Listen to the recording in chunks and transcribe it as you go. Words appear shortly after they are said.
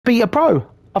beat a pro.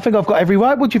 I think I've got every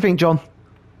word. What do you think, John?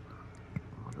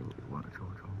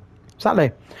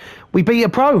 Exactly. We beat a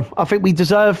pro. I think we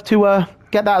deserve to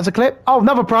get that as a clip. Oh,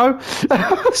 another pro.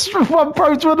 One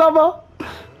pro to another.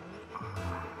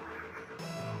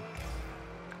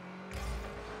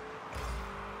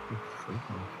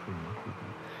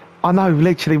 I know,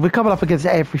 literally. We're coming up against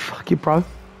every fucking pro.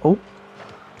 Oh.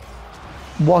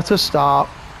 What a start.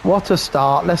 What a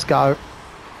start. Let's go.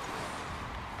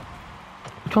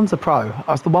 Which one's the pro?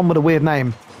 That's the one with a weird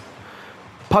name.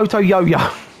 Poto Yo-Yo.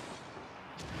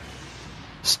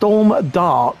 Storm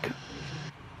Dark.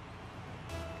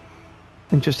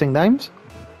 Interesting names.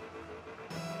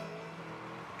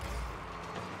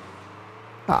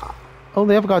 Ah. Oh,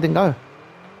 the other guy didn't go.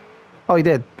 Oh, he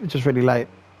did. It's just really late.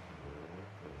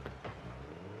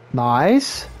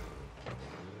 Nice.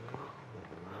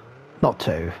 Not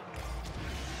two.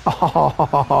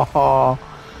 Oh,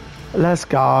 let's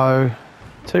go.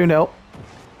 2-0.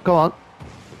 Go on.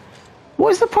 What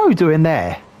is the pro doing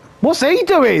there? What's he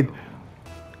doing?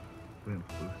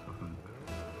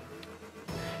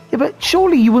 Yeah, but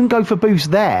surely you wouldn't go for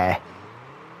boost there.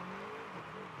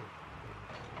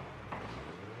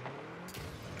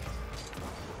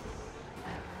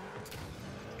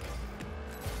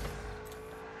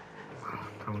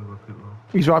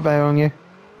 He's right there on you.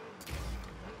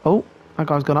 Oh, that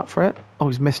guy's gone up for it. Oh,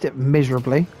 he's missed it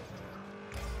miserably.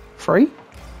 3?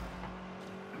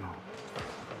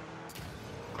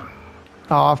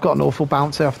 Oh, I've got an awful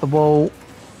bouncer off the wall.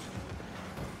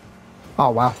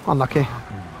 Oh, wow. Unlucky. I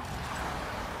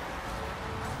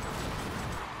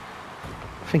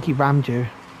think he rammed you.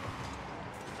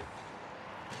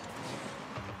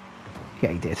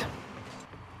 Yeah, he did.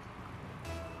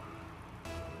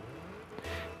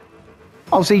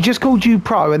 Oh, so he just called you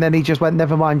pro and then he just went,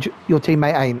 never mind, your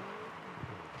teammate ain't.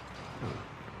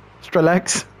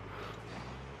 Strelex.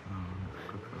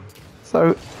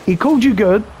 So he called you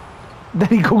good, then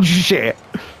he called you shit.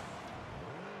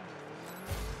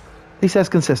 He says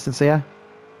consistency, yeah?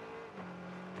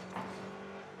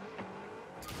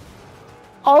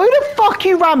 Oh, who the fuck are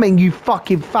you ramming, you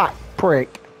fucking fat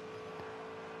prick?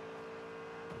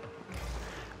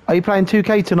 Are you playing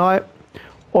 2K tonight?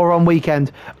 Or on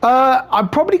weekend? I'm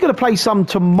probably going to play some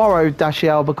tomorrow,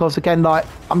 Dashiell, because again, like,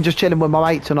 I'm just chilling with my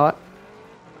mate tonight.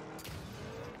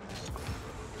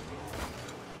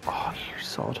 Oh, you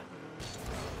sod.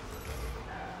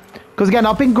 Because again,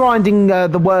 I've been grinding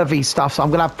the Worthy stuff, so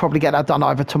I'm going to probably get that done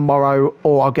either tomorrow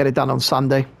or I'll get it done on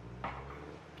Sunday.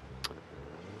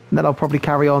 And then I'll probably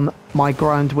carry on my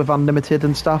grind with Unlimited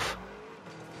and stuff.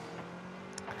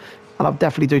 And I'll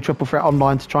definitely do Triple Threat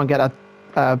Online to try and get a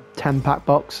 10-pack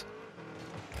box.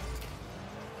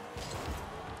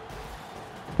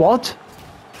 What?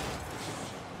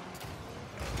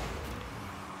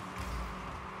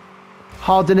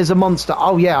 Harden is a monster.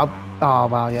 Oh yeah. Oh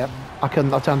wow, yeah. I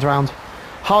turned around.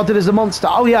 Harden is a monster.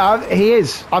 Oh yeah, he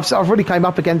is. I've already came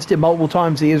up against him multiple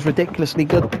times. He is ridiculously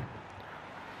good.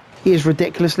 He is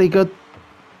ridiculously good.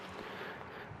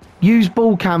 Use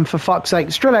ball cam for fuck's sake.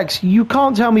 Strelex, you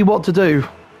can't tell me what to do.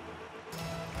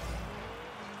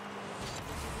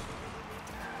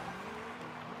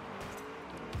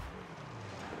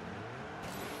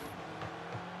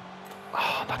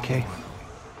 Okay.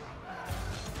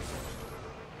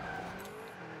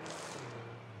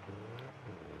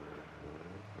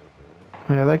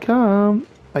 Here they come.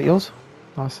 That yours?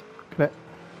 Nice. Get it.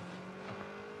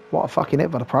 What a fucking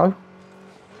hit by the pro.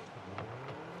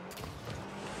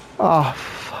 Oh,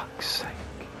 fuck's sake.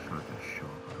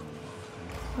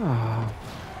 Oh.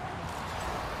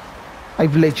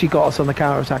 They've literally got us on the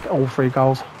counter attack, all 3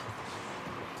 goals.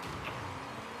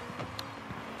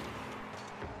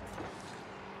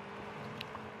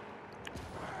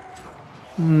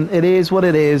 It is what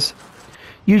it is.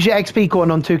 Use your XP coin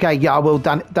on 2K. Yeah, I will,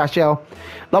 Dashiell.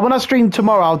 Like when I stream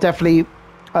tomorrow, I'll definitely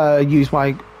use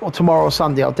my... Or tomorrow or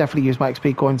Sunday, I'll definitely use my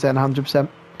XP coins then, 100%.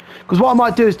 Because what I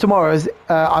might do is tomorrow is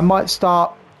I might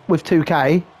start with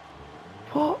 2K.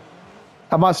 What?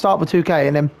 I might start with 2K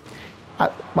and then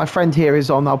my friend here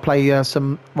is on. I'll play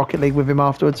some Rocket League with him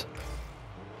afterwards.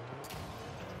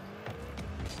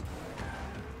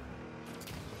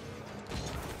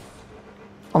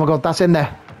 Oh my god, that's in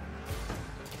there.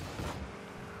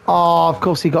 Oh, of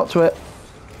course he got to it.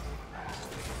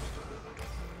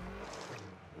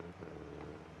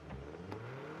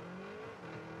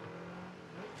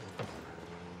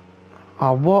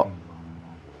 Oh, what?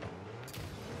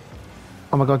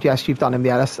 Oh my god, yes, you've done him.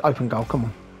 Yeah, that's open goal. Come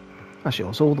on. That's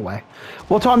yours all the way.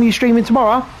 What time are you streaming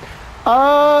tomorrow?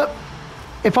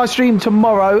 If I stream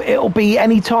tomorrow, it'll be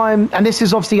any time. And this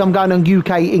is obviously, I'm going on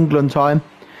UK, England time.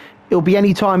 It'll be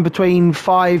any time between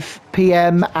 5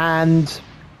 p.m. and...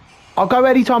 I'll go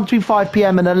any time between 5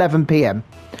 p.m. and 11 p.m.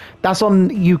 That's on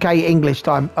UK English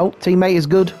time. Oh, teammate is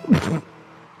good.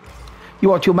 You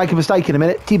watch, you'll make a mistake in a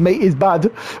minute. Teammate is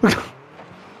bad.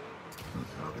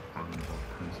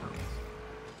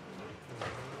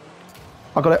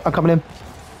 I got it. I'm coming in.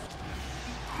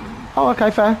 Oh,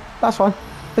 okay, fair. That's fine.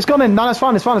 It's gone in. No, that's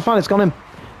fine. It's fine. It's fine. It's gone in.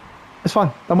 It's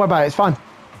fine. Don't worry about it. It's fine.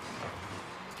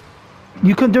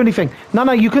 You couldn't do anything.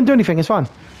 No, you couldn't do anything. It's fine.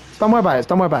 Don't worry about it.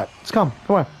 Don't worry about it. It's calm.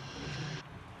 Don't worry.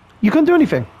 You couldn't do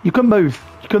anything. You couldn't move.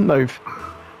 You couldn't move.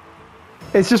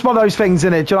 It's just one of those things,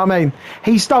 isn't it? Do you know what I mean?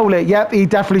 He stole it. Yep, he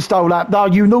definitely stole that. No,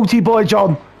 you naughty boy,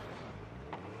 John.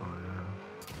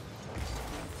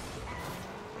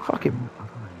 Fuck him.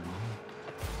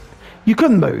 You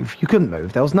couldn't move. You couldn't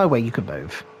move. There was no way you could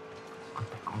move.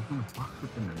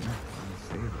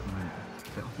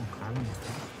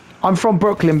 I'm from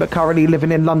Brooklyn, but currently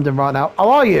living in London right now. How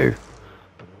are you?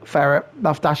 Fair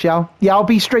enough, Dashiell. Yeah, I'll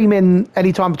be streaming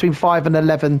anytime between 5 and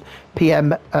 11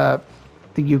 p.m. The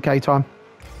UK time.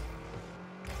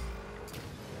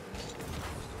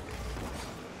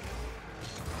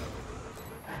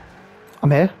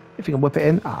 I'm here. If you can whip it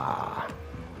in. Ah.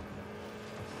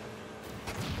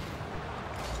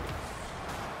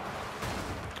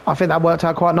 I think that worked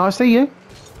out quite nicely, you?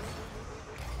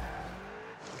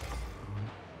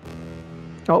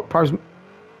 Oh, pros.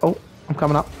 Oh, I'm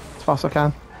coming up as fast as I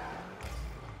can.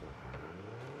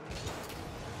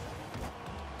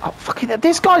 Oh, fucking,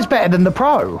 this guy's better than the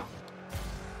pro.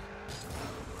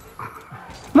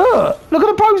 Look at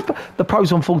the pros. The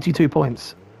pro's on 42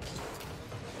 points.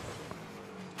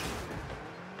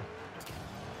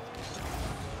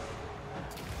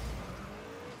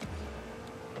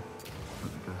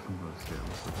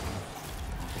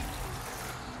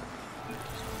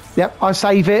 Yep, I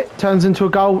save it, turns into a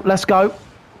goal. Let's go.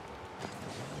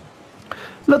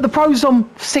 Look, the pro's on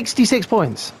 66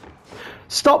 points.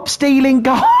 Stop stealing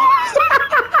goals.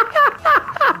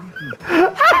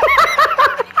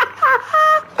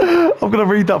 I'm going to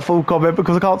read that full comment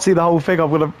because I can't see the whole thing. I'm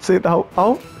going to see the whole...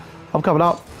 Oh, I'm coming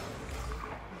up.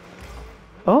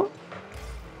 Oh.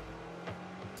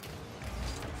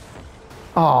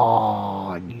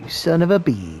 Oh, you son of a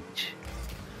bitch.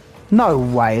 No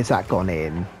way has that gone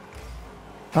in.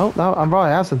 Oh, no, I'm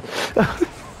right, it hasn't.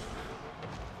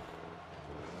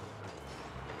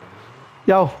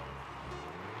 Yo.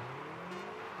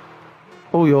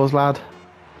 All yours, lad.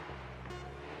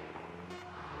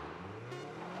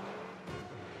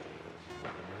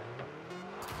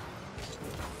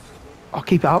 I'll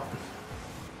keep it up.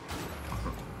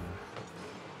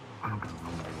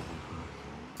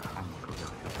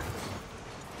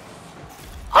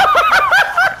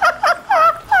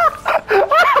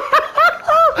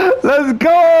 Let's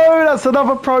go! That's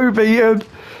another pro beaten.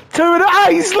 2 and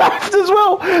 8 left as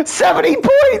well. 70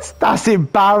 points. That's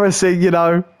embarrassing, you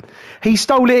know. He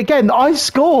stole it again. I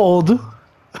scored.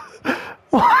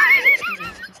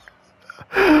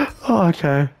 Oh,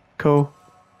 okay, cool.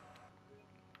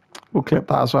 We'll clip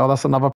that as well. That's another